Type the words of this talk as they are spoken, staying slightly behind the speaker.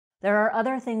There are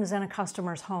other things in a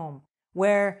customer's home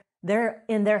where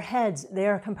in their heads, they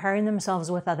are comparing themselves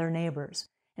with other neighbors.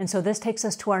 And so this takes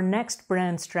us to our next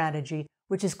brand strategy,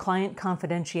 which is client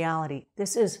confidentiality.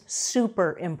 This is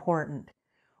super important.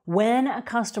 When a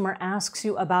customer asks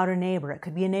you about a neighbor, it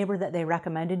could be a neighbor that they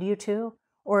recommended you to,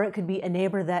 or it could be a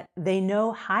neighbor that they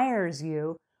know hires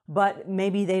you, but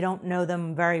maybe they don't know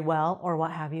them very well or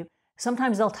what have you.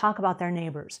 Sometimes they'll talk about their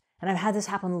neighbors. And I've had this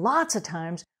happen lots of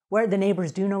times where the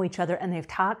neighbors do know each other and they've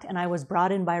talked and I was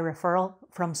brought in by referral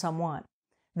from someone.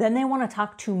 Then they want to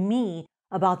talk to me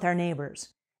about their neighbors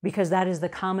because that is the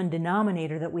common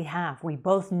denominator that we have. We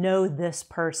both know this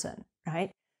person,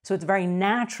 right? So it's very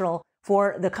natural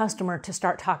for the customer to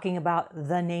start talking about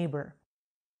the neighbor.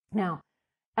 Now,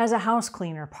 as a house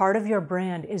cleaner, part of your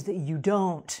brand is that you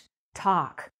don't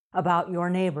talk about your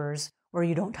neighbors, or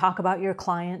you don't talk about your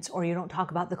clients, or you don't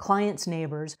talk about the client's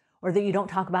neighbors, or that you don't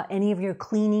talk about any of your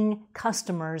cleaning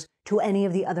customers to any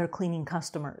of the other cleaning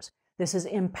customers. This is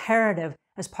imperative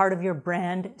as part of your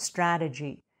brand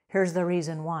strategy. Here's the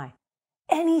reason why.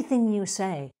 Anything you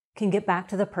say can get back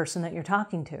to the person that you're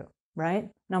talking to, right?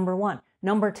 Number one.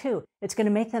 Number two, it's going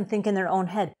to make them think in their own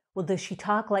head, well, does she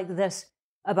talk like this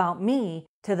about me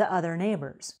to the other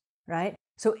neighbors, right?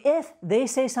 So if they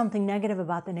say something negative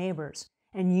about the neighbors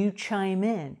and you chime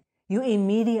in, you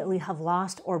immediately have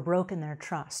lost or broken their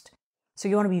trust. So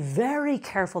you want to be very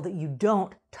careful that you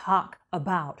don't talk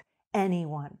about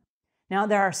anyone. Now,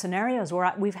 there are scenarios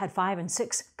where we've had 5 and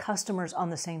 6 customers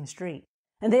on the same street,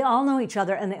 and they all know each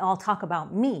other and they all talk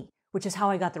about me, which is how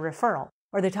I got the referral,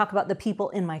 or they talk about the people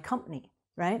in my company,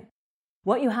 right?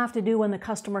 What you have to do when the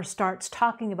customer starts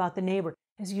talking about the neighbor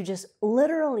is you just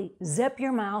literally zip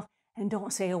your mouth and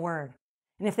don't say a word.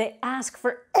 And if they ask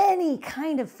for any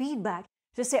kind of feedback,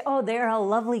 just say, oh, they're a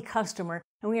lovely customer,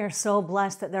 and we are so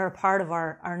blessed that they're a part of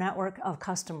our network of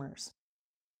customers.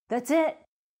 That's it.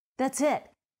 That's it.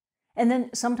 And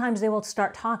then sometimes they will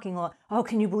start talking, oh,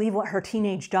 can you believe what her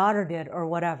teenage daughter did or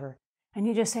whatever? And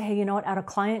you just say, hey, you know what? Out of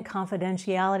client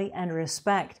confidentiality and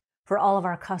respect for all of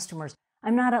our customers,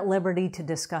 I'm not at liberty to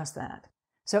discuss that.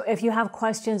 So if you have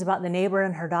questions about the neighbor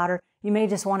and her daughter, you may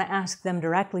just want to ask them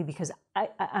directly because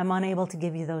I'm unable to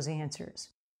give you those answers.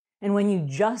 And when you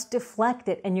just deflect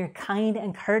it and you're kind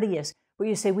and courteous, where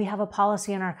you say, we have a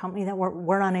policy in our company that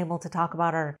we're unable to talk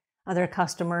about our other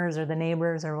customers or the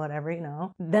neighbors or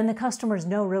whatever, then the customers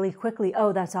know really quickly,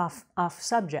 oh, that's off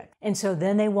subject. And so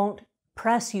then they won't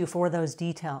press you for those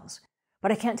details.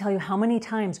 But I can't tell you how many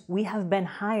times we have been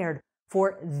hired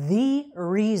for the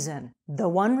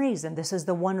one reason, this is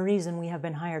the one reason we have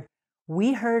been hired.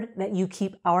 We heard that you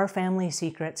keep our family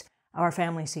secrets.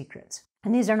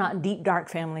 And these are not deep, dark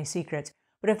family secrets.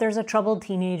 But if there's a troubled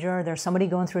teenager, or there's somebody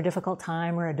going through a difficult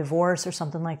time or a divorce or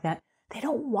something like that, they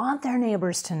don't want their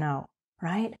neighbors to know,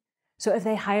 right? So if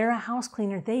they hire a house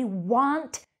cleaner, they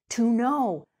want to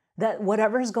know that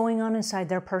whatever's going on inside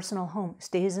their personal home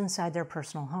stays inside their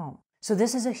personal home. So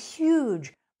this is a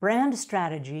huge brand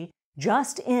strategy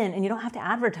and you don't have to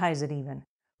advertise it even.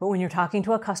 But when you're talking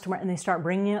to a customer and they start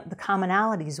bringing up the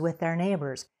commonalities with their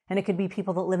neighbors, and it could be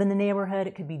people that live in the neighborhood,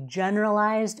 it could be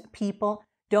generalized people,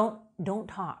 don't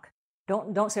talk.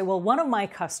 Don't say, well, one of my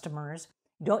customers,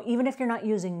 even if you're not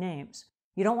using names,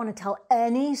 you don't want to tell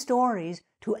any stories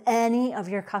to any of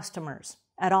your customers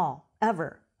at all,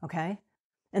 ever, okay?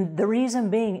 And the reason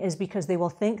being is because they will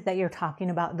think that you're talking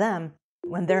about them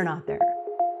when they're not there.